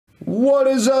What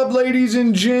is up, ladies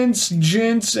and gents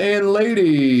and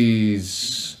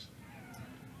ladies?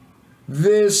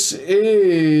 This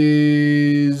is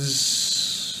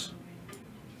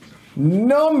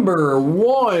number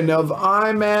 1 of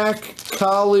IMAC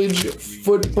College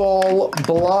Football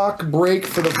block break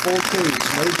for the full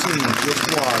case. No teams, just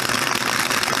block.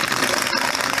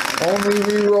 Only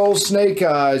reroll snake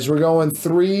eyes. We're going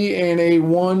 3 and a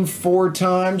 1 4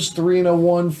 times. 3 and a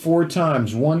 1 4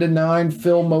 times. 1 to 9,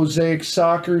 Phil Mosaic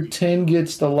Soccer. 10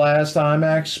 gets the last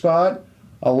IMAX spot.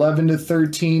 11 to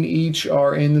 13 each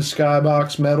are in the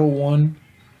Skybox Metal. 1,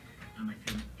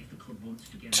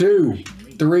 2,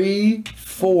 3,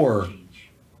 4.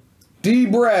 D.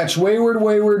 Bratch,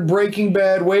 Wayward, Breaking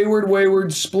Bad, Wayward,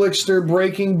 Splickster,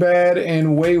 Breaking Bad,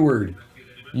 and Wayward.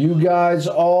 You guys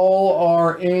all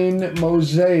are in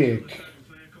Mosaic.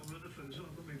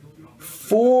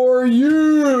 For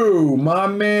you, my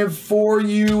man, For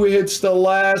You hits the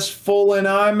last full in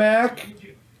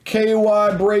IMAC.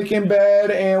 KY, Breaking Bad,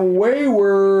 and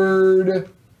Wayward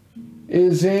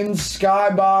is in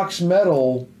Skybox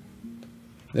Metal.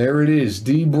 There it is.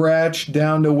 D. Bratch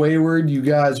down to Wayward. You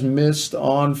guys missed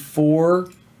on 4.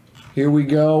 Here we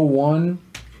go. 1,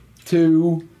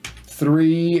 2,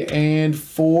 3, and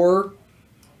 4.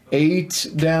 8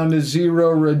 down to 0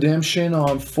 redemption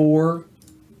on 4.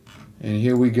 And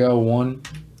here we go. 1,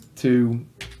 2,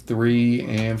 3,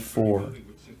 and 4.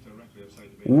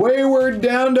 Wayward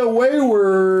down to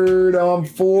Wayward on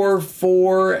 4,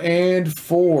 4, and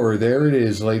 4. There it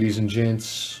is, ladies and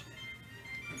gents.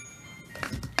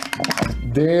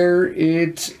 There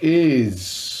it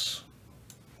is.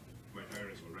 My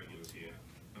parents were regulars here,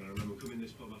 and I remember coming to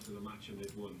this pub after the match and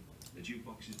they'd won. The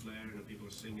jukebox is blaring and people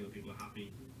are singing and people are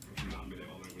happy. And from that minute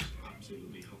on, I was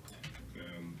absolutely hooked.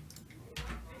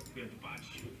 We had the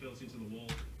badge built into the wall.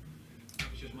 It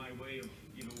was just my way of,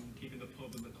 keeping the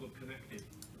pub and the club connected.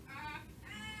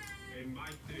 In my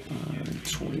 30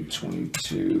 years,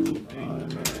 2022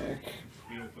 IMAC.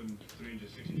 We opened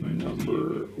 365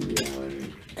 Number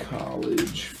 1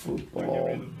 college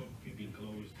football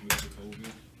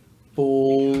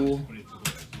full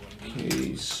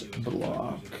case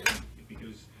block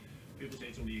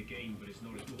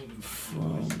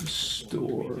from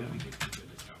store.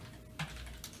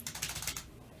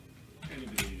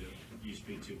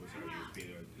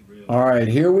 All right,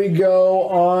 here we go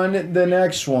on the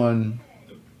next one.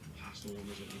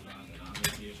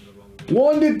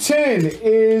 1 to 10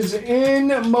 is in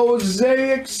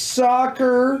Mosaic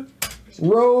Soccer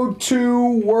Road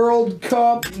to World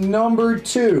Cup number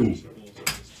 2.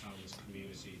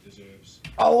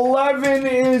 11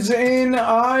 is in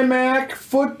IMAC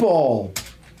Football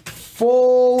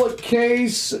full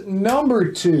case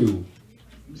number 2.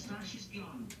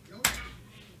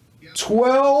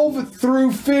 12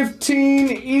 through 15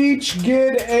 each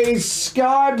get a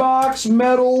Skybox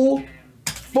Metal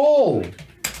full.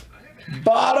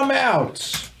 Bottom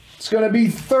out. It's going to be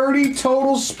 30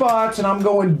 total spots, and I'm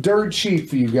going dirt cheap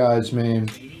for you guys, man.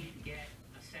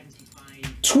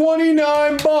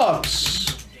 29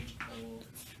 bucks.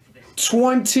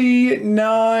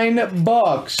 29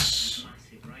 bucks.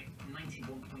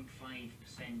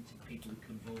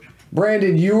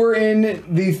 Brandon, you were in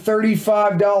the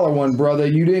 $35 one, brother.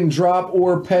 You didn't drop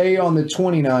or pay on the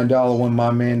 $29 one,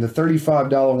 my man. The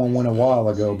 $35 one went a while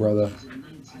ago, brother.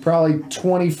 Probably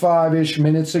 25-ish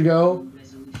minutes ago.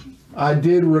 I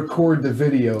did record the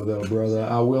video, though, brother.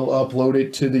 I will upload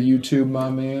it to the YouTube, my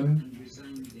man.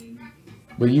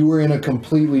 But you were in a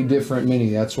completely different mini.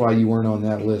 That's why you weren't on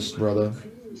that list, brother.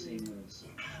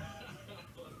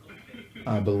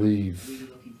 I believe.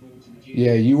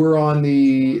 Yeah, you were on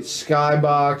the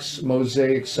Skybox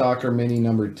Mosaic Soccer Mini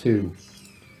number 2.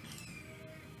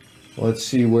 Let's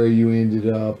see where you ended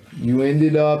up. You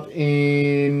ended up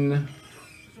in...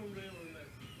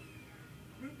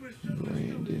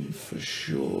 Brandon, for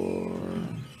sure.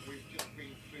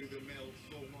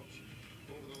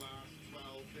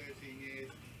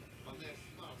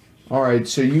 All right,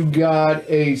 so you got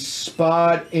a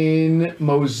spot in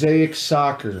Mosaic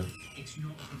Soccer.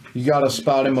 You got a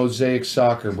spot in Mosaic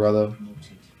Soccer, brother.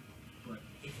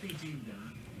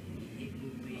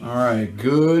 All right,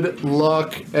 good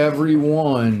luck,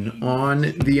 everyone, on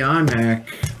the IMAC.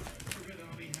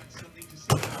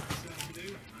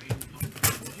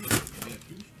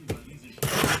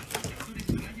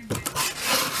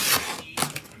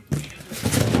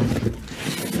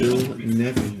 Phil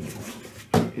Nevin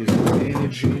is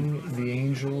managing the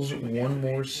Angels one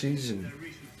more season.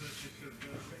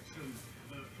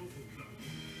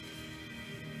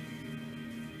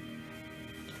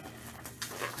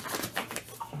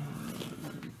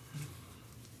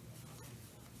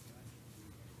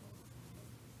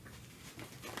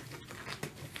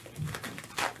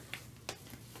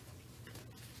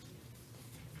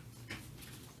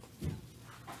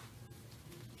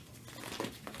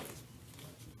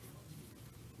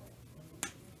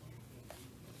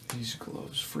 These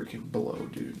gloves freaking blow,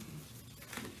 dude.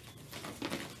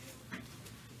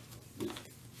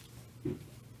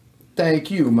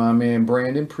 Thank you, my man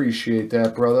Brandon. Appreciate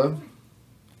that, brother.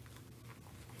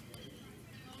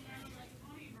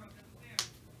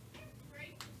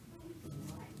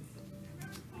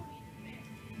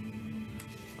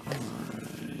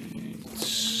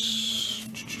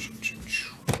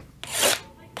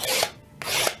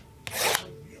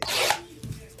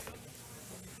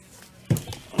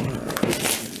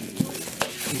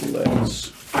 Let's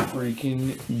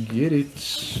freaking get it.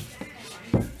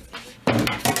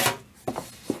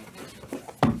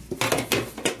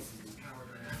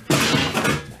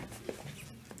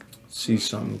 See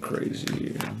something crazy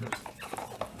here.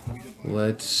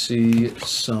 Let's see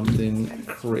something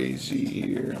crazy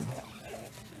here.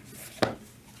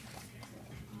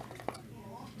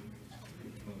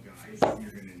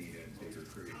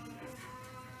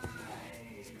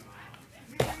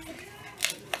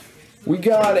 We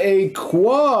got a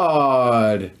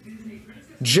quad.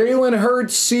 Jalen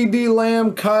Hurts, CD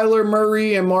Lamb, Kyler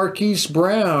Murray, and Marquise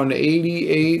Brown.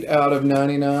 88 out of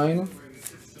 99.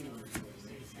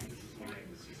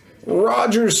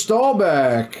 Roger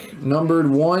Staubach, numbered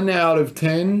 1 out of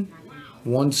 10.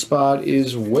 One spot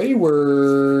is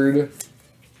wayward.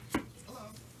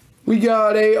 We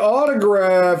got a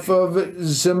autograph of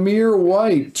Zamir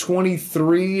White,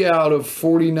 23 out of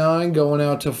 49, going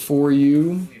out to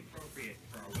 4U.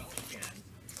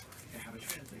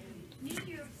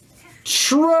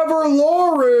 Trevor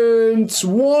Lawrence,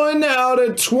 1 out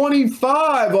of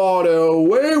 25 auto,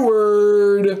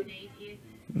 wayward.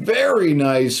 Very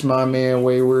nice, my man,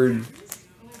 wayward.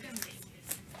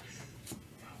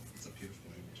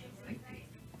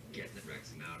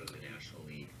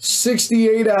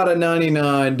 $68 out of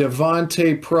 99.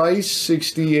 Devontae Price,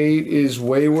 68 is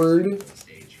wayward.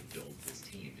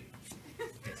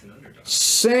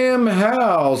 Sam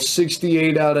Howell,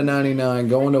 68 out of 99,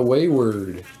 going to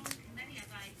wayward.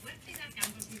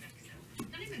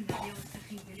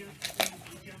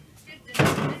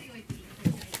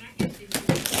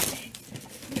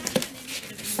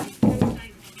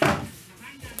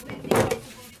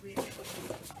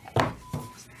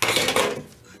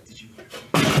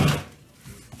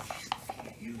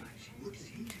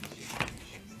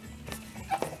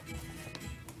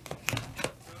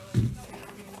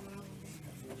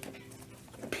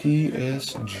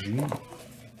 PSG.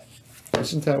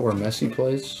 Isn't that where Messi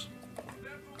plays?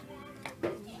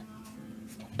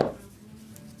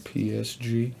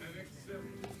 PSG.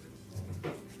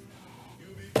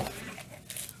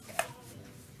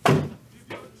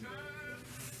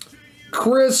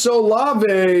 Chris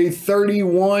Olave,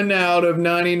 31 out of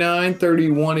 99.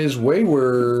 31 is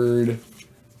wayward.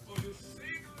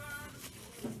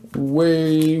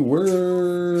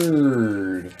 Wayward.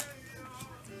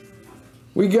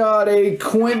 We got a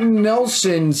Quentin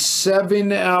Nelson,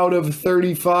 7 out of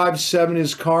 35. 7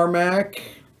 is Carmack.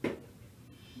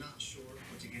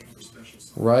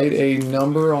 Write a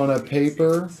number on a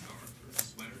paper.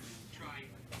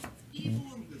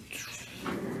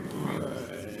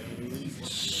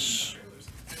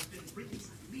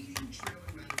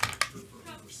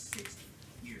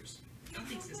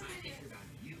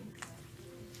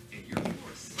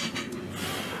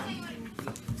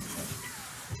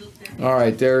 All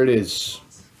right, there it is.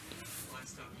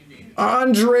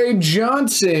 Andre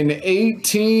Johnson,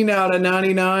 18 out of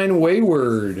 99,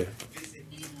 wayward.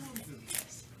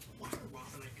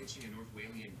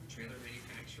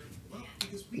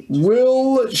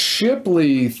 Will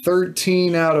Shipley,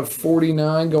 13 out of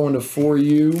 49, going to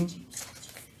 4U.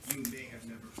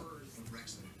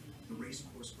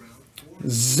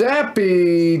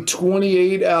 Zappy,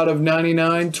 28 out of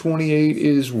 99, 28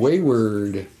 is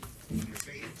wayward.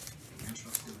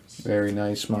 Very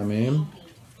nice, my man.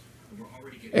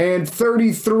 And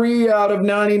 33 out of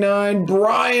 99,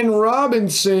 Brian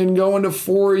Robinson going to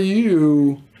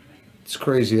 4U. It's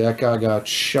crazy. That guy got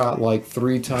shot like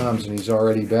 3 times and he's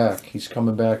already back. He's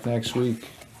coming back next week.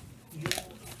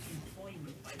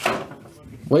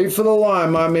 Wait for the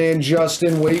line, my man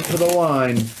Justin. Wait for the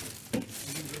line.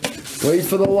 Wait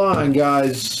for the line,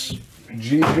 guys.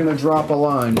 G's going to drop a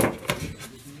line.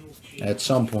 At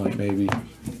some point, maybe.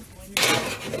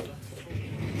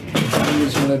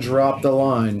 He's going to drop the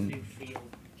line.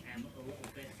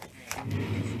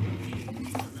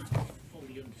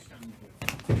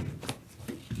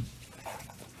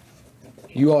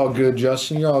 You all good,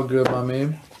 Justin? You're all good, my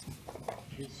man.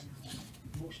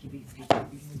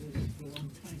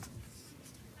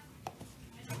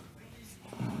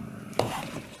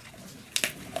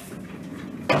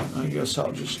 I guess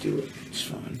I'll just do it. It's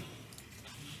fine.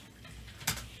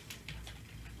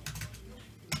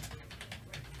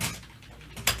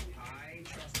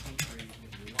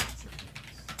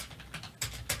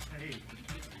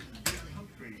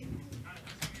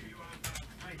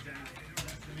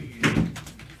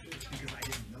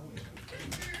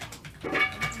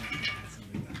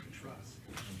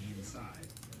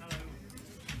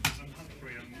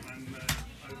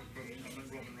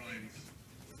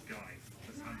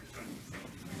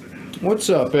 What's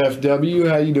up, FW?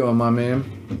 How you doing, my man?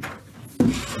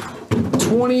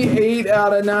 28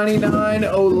 out of 99,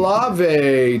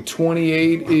 Olave.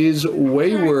 28 is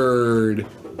Wayward.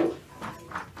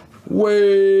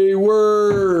 Wayward.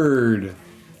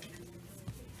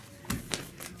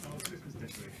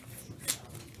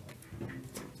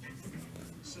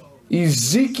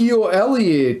 Ezekiel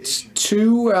Elliott,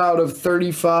 2 out of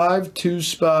 35. 2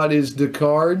 spot is the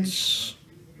cards.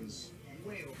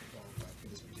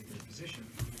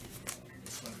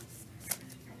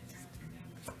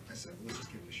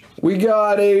 We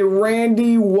got a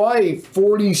Randy White,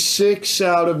 46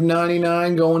 out of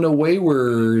 99, going to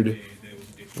Wayward.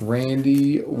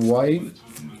 Randy White.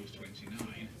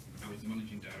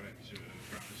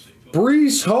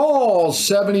 Brees Hall,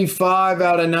 75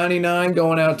 out of 99,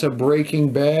 going out to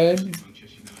Breaking Bad.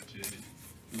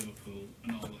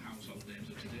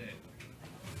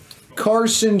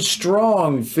 Carson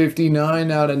Strong, 59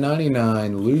 out of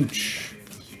 99, Luch.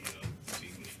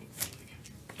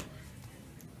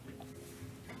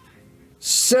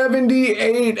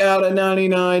 $78 out of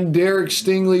 99, Derek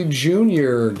Stingley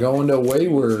Jr. going to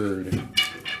Wayward.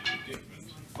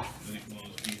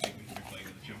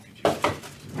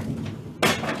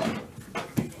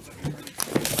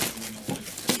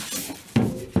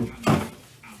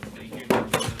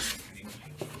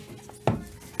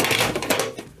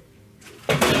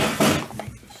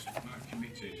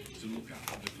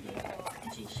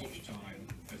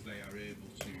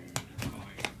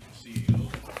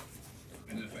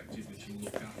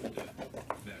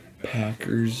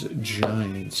 Packers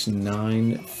Giants,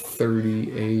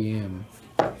 9:30 a.m.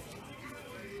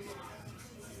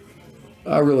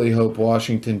 I really hope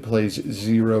Washington plays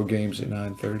 0 games at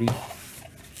 9:30.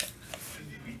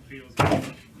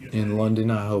 In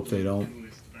London, I hope they don't.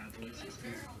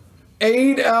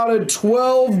 8 out of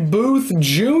 12, Booth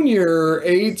Jr.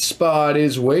 8 spot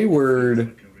is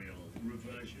Wayward.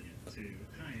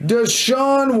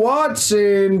 Deshaun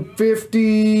Watson,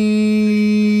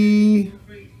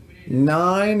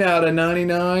 59 out of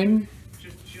 99.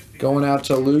 Going out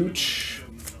to Luch.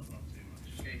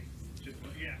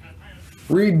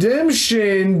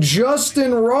 Redemption,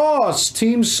 Justin Ross.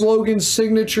 Team slogan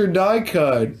signature die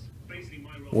cut.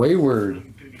 Wayward.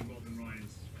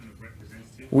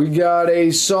 We got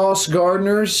a Sauce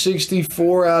Gardner,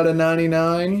 64 out of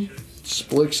 99.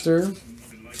 Splickster.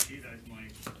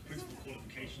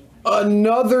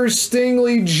 Another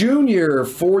Stingley Jr.,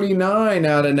 49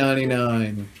 out of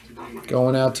 99.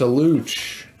 Going out to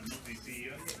Luch.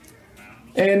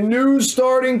 And new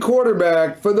starting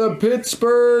quarterback for the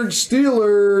Pittsburgh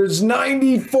Steelers,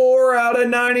 94 out of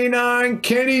 99,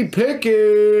 Kenny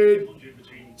Pickett.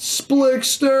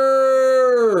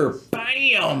 Splickster.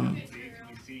 Bam!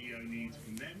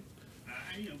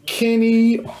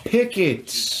 Kenny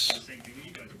Pickett.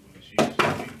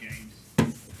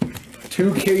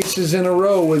 2 cases in a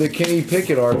row with a Kenny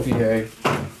Pickett RPA.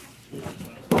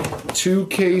 2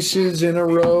 cases in a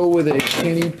row with a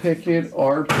Kenny Pickett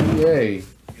RPA.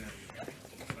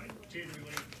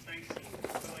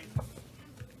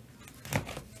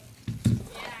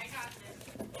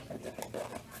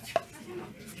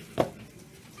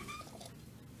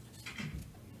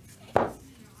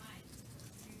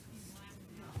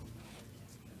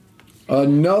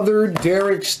 Another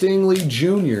Derek Stingley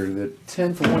Jr., the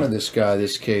 10th one of this guy,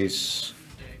 this case.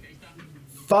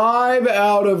 5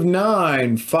 out of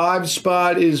 9. 5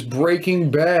 spot is Breaking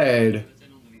Bad.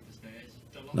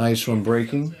 Nice one,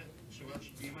 Breaking.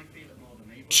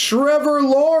 Trevor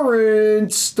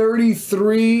Lawrence,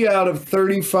 33 out of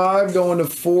 35, going to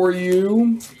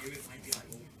 4U.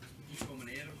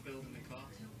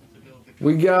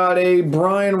 We got a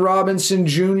Brian Robinson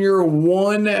Jr.,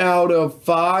 1 out of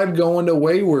 5, going to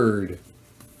Wayward.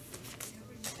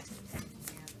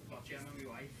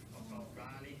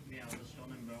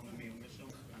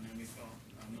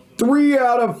 Three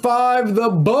out of 5, the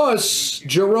Bus.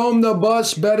 Jerome the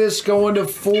Bus Bettis going to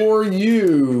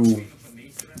 4U.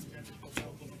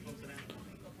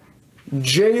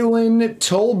 Jalen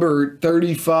Tolbert,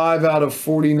 35 out of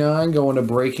 49, going to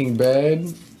Breaking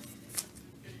Bad.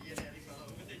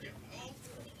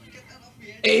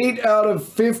 8 out of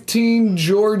 15,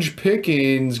 George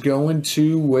Pickens going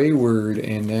to Wayward,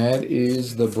 and that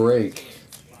is the break.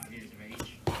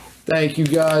 Thank you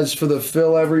guys for the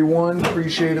fill, everyone.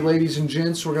 Appreciate it, ladies and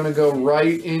gents. We're going to go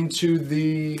right into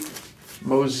the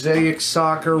Mosaic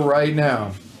Soccer right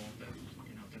now.